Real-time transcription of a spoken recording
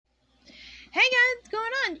guys, what's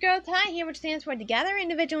going on? Girl Ty here, which stands for Together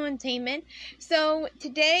Individual Entertainment. So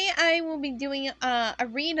today I will be doing a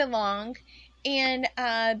read along, and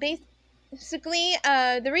basically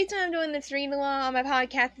the reason I'm doing this read along on my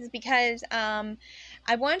podcast is because I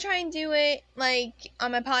want to try and do it like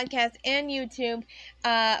on my podcast and YouTube.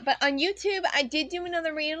 But on YouTube I did do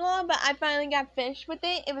another read along, but I finally got finished with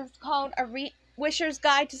it. It was called Wisher's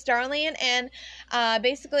Guide to Starland, and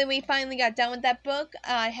basically we finally got done with that book.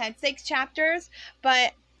 I had 6 chapters,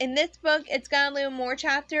 but in this book it's got a little more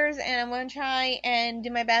chapters, and I'm going to try and do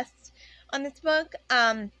my best on this book,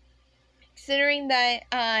 considering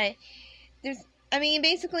that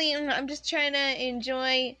basically I'm just trying to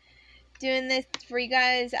enjoy doing this for you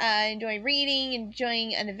guys. Enjoy reading,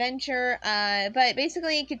 enjoying an adventure, but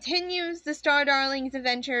basically it continues the Star Darlings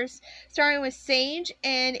adventures, starting with Sage,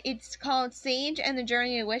 and it's called Sage and the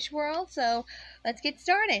Journey to Wish World. So let's get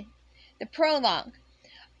started. The prologue.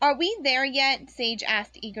 "Are we there yet?" Sage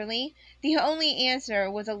asked eagerly. The only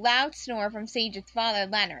answer was a loud snore from Sage's father,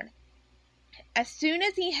 Leonard. As soon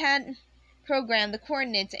as he had programmed the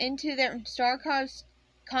coordinates into their star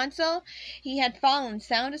console, he had fallen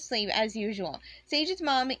sound asleep as usual. Sage's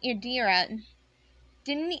mom, Indira,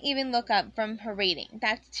 didn't even look up from her reading.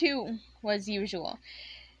 That too was usual.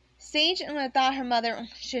 Sage thought her mother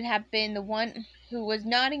should have been the one who was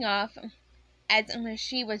nodding off, as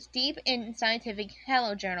she was deep in scientific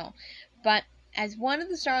Hello Journal. But as one of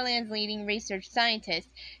the Starland's leading research scientists,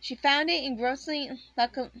 she found it engrossing.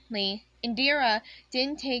 Luckily, Indira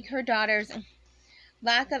didn't take her daughter's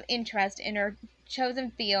lack of interest in her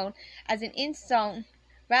chosen field as an insult.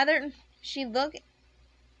 Rather, she took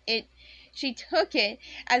it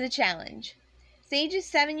as a challenge. Sage's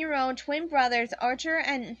 7-year-old twin brothers, Archer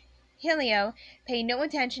and Helio, paid no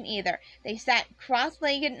attention either. They sat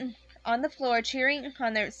cross-legged on the floor, cheering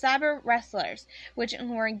on their cyber wrestlers, which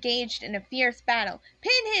were engaged in a fierce battle.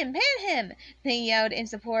 "Pin him! Pin him!" they yelled in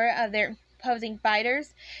support of their opposing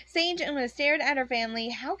fighters. Sage stared at her family.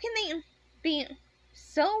 How can they be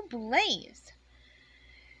so blazed?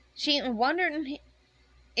 She wondered.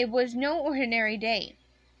 It was no ordinary day.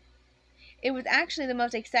 It was actually the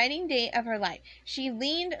most exciting day of her life. She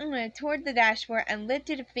leaned toward the dashboard and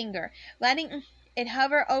lifted a finger, letting it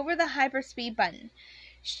hover over the hyperspeed button.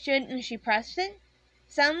 Should she press it?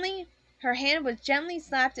 Suddenly, her hand was gently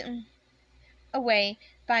slapped away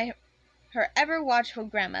by her ever-watchful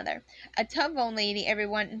grandmother, a tough old lady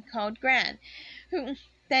everyone called Gran, who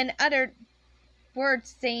then uttered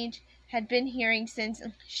words Sage had been hearing since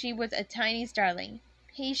she was a tiny starling.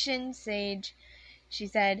 "Patience, Sage," she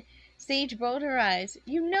said. Sage rolled her eyes.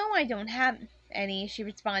 "You know I don't have any," she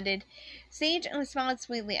responded. Sage smiled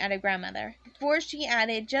sweetly at her grandmother, before she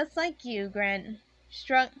added, "Just like you." Gran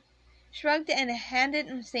shrugged and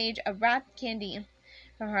handed Sage a wrapped candy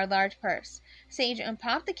from her large purse. Sage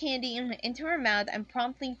popped the candy into her mouth and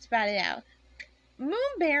promptly spat it out.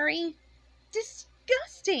 "Moonberry!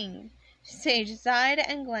 Disgusting!" Sage sighed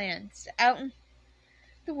and glanced out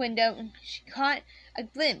the window. She caught a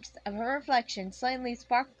glimpse of her reflection, slightly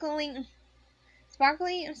sparkly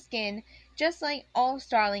skin, just like all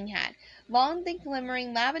Starling had. Long, thick,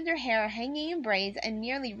 glimmering lavender hair hanging in braids and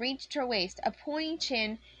nearly reached her waist, a pointy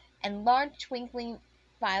chin, and large, twinkling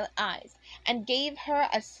violet eyes, and gave her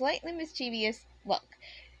a slightly mischievous look.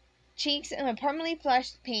 Cheeks permanently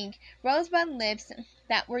flushed pink, rosebud lips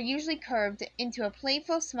that were usually curved into a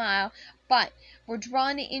playful smile, but were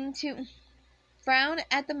drawn into frown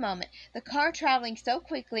at the moment, the car traveling so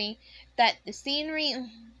quickly that the scenery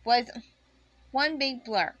was one big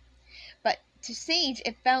blur. But to Sage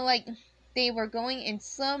it felt like they were going in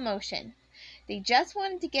slow motion. They just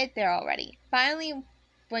wanted to get there already. Finally,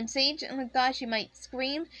 when Sage thought she might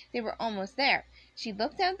scream, they were almost there. She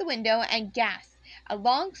looked out the window and gasped. A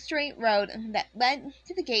long straight road that led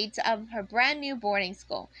to the gates of her brand new boarding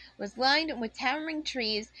school was lined with towering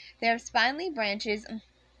trees, their spiny branches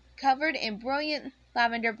covered in brilliant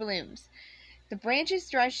lavender blooms. The branches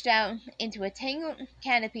stretched out into a tangled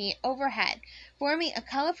canopy overhead, forming a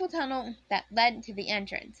colorful tunnel that led to the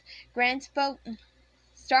entrance. Gran spoke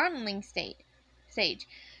startling Sage.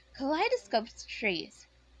 "Kaleidoscope trees,"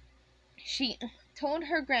 she told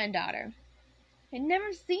her granddaughter. "I've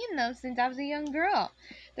never seen those since I was a young girl.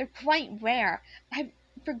 They're quite rare. I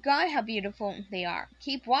forgot how beautiful they are.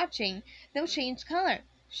 Keep watching. They'll change color."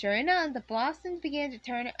 Sure enough, the blossoms began to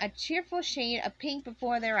turn a cheerful shade of pink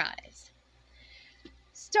before their eyes.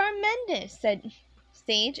 "Starmendous," said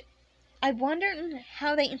Sage. "I wonder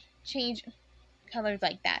how they change colors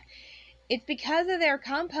like that." "It's because of their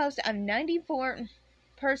compost of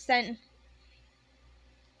 94%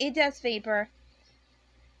 Idus vapor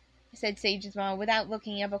said Sage's mom, without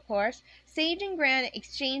looking up, of course. Sage and Gran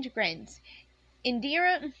exchanged grins.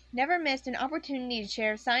 Indira never missed an opportunity to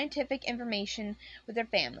share scientific information with her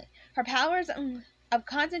family. Her powers of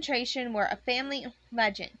concentration were a family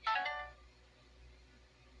legend.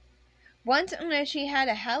 Once she had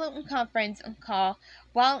a Halloween conference call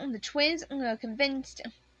while the twins were convinced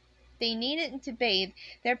they needed to bathe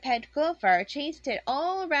their pet gopher, chased it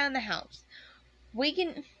all around the house,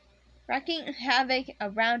 wreaking havoc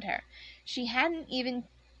around her. She hadn't even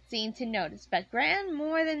seemed to notice, but Gran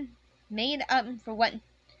more than made up for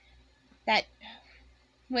that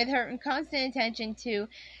with her constant attention to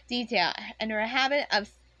detail and her habit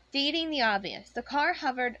of stating the obvious. The car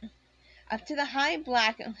hovered up to the high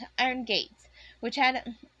black iron gates, which had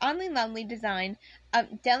an oddly lovely design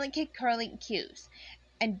of delicate curling cues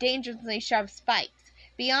and dangerously sharp spikes.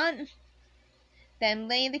 Beyond them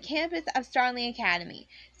lay the campus of Starling Academy.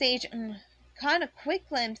 Sage caught a quick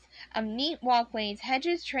glimpse of neat walkways,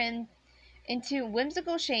 hedges trimmed into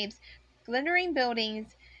whimsical shapes, glittering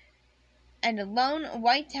buildings, and a lone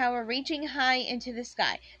white tower reaching high into the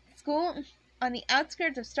sky. The school on the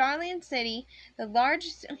outskirts of Starland City, the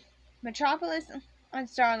largest metropolis on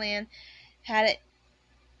Starland, had an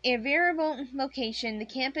invariable location. The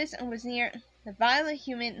campus was near the violet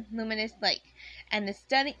humid luminous lake and the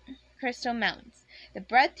stunning crystal mountains. The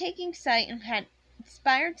breathtaking sight had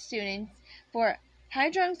inspired students for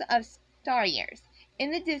hydrons of star years.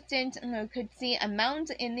 In the distance, one could see a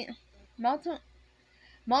mountain in the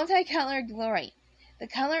multicolored glory. The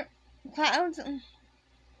color clouds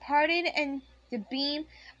parted and the beam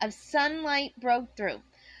of sunlight broke through,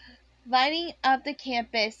 lighting up the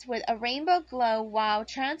campus with a rainbow glow while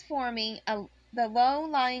transforming the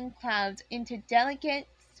low-lying clouds into delicate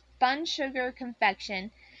spun sugar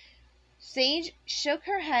confection. Sage shook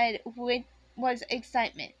her head with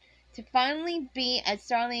excitement to finally be at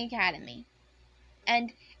Starling Academy,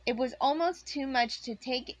 and it was almost too much to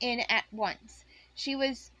take in at once. She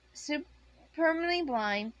was supremely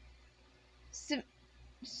blind,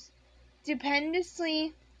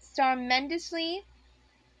 stupendously, tremendously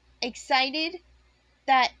excited.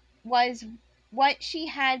 That was what she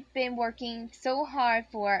had been working so hard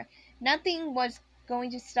for. Nothing was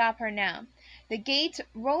going to stop her now. The gates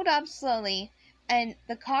rolled up slowly, and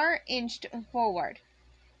the car inched forward,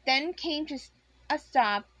 then came to a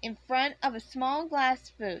stop in front of a small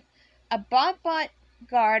glass booth. A bot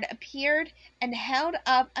guard appeared and held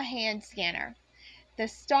up a hand scanner. The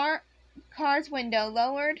car's window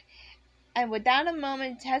lowered, and without a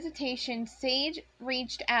moment's hesitation, Sage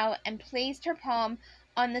reached out and placed her palm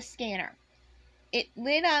on the scanner. It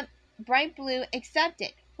lit up bright blue.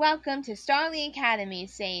 Accepted. Welcome to Starling Academy,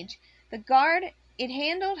 Sage. The guard, it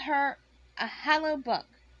handed her a hollow book.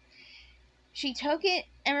 She took it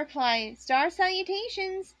and replied, Star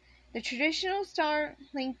salutations, the traditional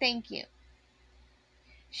Starling thank you.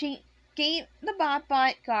 She gave the bot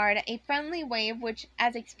guard a friendly wave, which,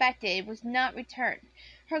 as expected, was not returned.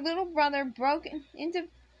 Her little brother broke into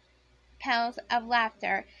peals of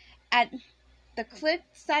laughter at the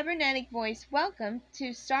clipped cybernetic voice. Welcome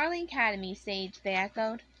to Starling Academy, Sage, they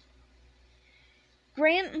echoed.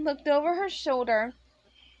 Grant looked over her shoulder.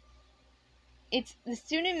 It's the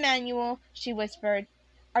student manual, she whispered.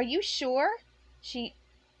 Are you sure?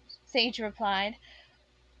 Sage replied,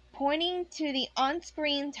 pointing to the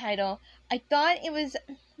on-screen title. I thought it was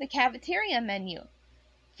the cafeteria menu.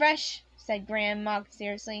 Fresh, said Gran mock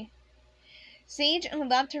seriously. Sage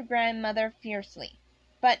loved her grandmother fiercely,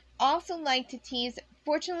 but also liked to tease.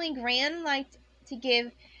 Fortunately, Gran liked to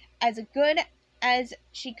give as good as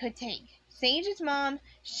she could take. Sage's mom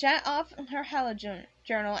shut off her Hello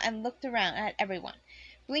Journal and looked around at everyone,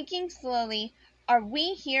 blinking slowly. Are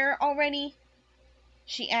we here already?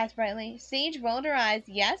 She asked brightly. Sage rolled her eyes.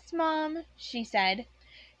 Yes, Mom, she said.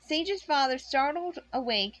 Sage's father startled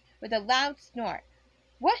awake with a loud snort.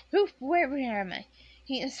 What? Where am I?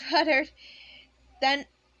 He sputtered. Then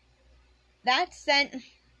that sent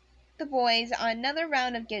the boys on another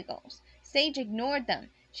round of giggles. Sage ignored them.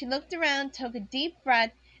 She looked around, took a deep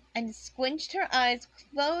breath, and squinched her eyes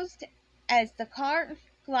closed as the car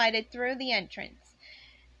glided through the entrance,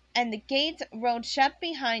 and the gates rolled shut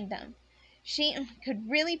behind them. She could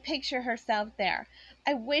really picture herself there.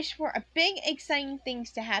 I wish for a big, exciting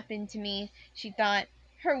things to happen to me, she thought.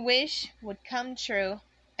 Her wish would come true,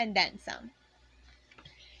 and then some.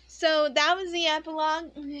 So that was the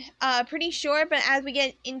epilogue. Pretty short, but as we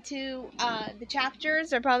get into the chapters,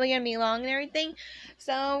 they're probably going to be long and everything.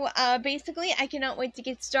 So basically, I cannot wait to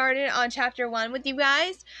get started on chapter 1 with you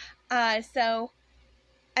guys. So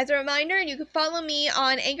as a reminder, you can follow me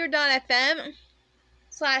on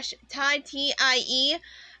anchor.fm/TIE.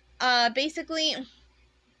 basically,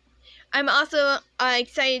 I'm also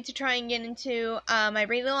excited to try and get into my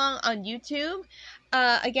read-along on YouTube.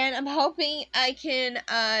 Again, I'm hoping I can,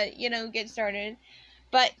 get started.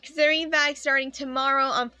 But considering that starting tomorrow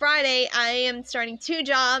on Friday, I am starting 2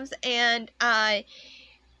 jobs, and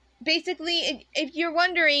basically, if you're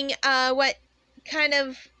wondering what kind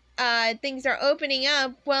of things are opening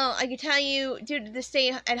up, well, I can tell you, due to the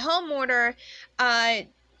stay-at-home order,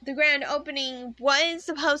 the grand opening was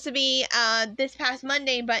supposed to be this past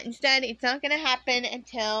Monday, but instead it's not going to happen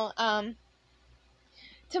until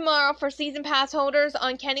tomorrow for season pass holders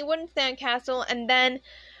on Kennywood and Sandcastle, and then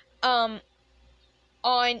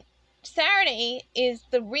on Saturday is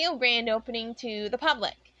the real grand opening to the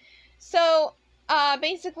public. So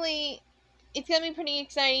basically, it's going to be pretty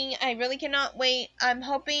exciting. I really cannot wait. I'm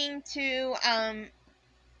hoping to I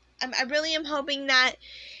really am hoping that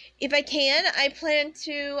if I can, I plan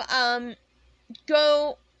to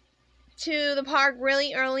go to the park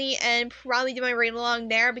really early and probably do my read along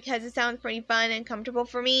there, because it sounds pretty fun and comfortable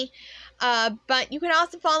for me. But you can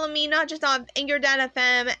also follow me not just on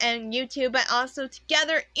Anchor.fm and YouTube, but also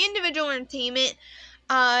Together Individual Entertainment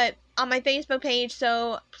on my Facebook page.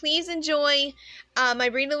 So please enjoy my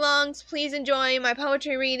read alongs. Please enjoy my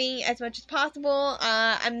poetry reading as much as possible.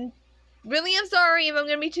 I'm sorry if I'm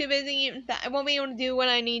going to be too busy that I won't be able to do what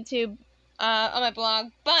I need to on my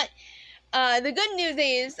blog. But the good news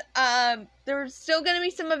is there's still going to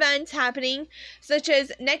be some events happening, such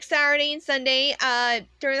as next Saturday and Sunday,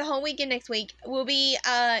 during the whole weekend next week, will be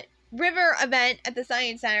a river event at the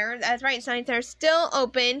Science Center. That's right, Science Center is still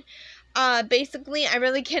open. Basically, I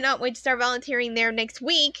really cannot wait to start volunteering there next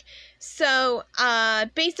week. So,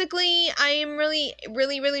 basically, I am really,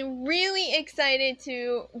 really, really, really excited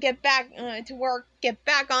to get back to work, get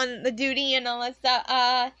back on the duty and all that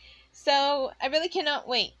stuff. So, I really cannot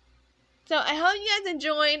wait. So, I hope you guys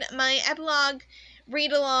enjoyed my epilogue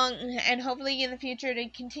read-along, and hopefully in the future to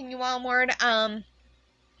continue onward.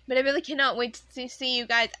 But I really cannot wait to see you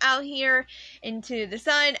guys out here into the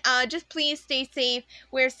sun. Just please stay safe.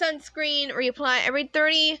 Wear sunscreen. Reapply every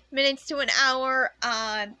 30 minutes to an hour.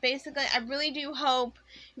 Basically, I really do hope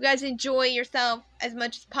you guys enjoy yourself as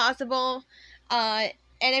much as possible. And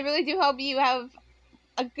I really do hope you have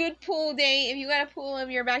a good pool day. If you got a pool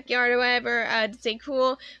in your backyard or whatever, to stay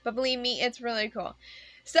cool. But believe me, it's really cool.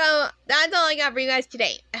 So, that's all I got for you guys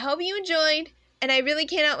today. I hope you enjoyed, and I really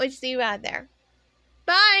cannot wait to see you out there.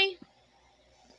 Bye!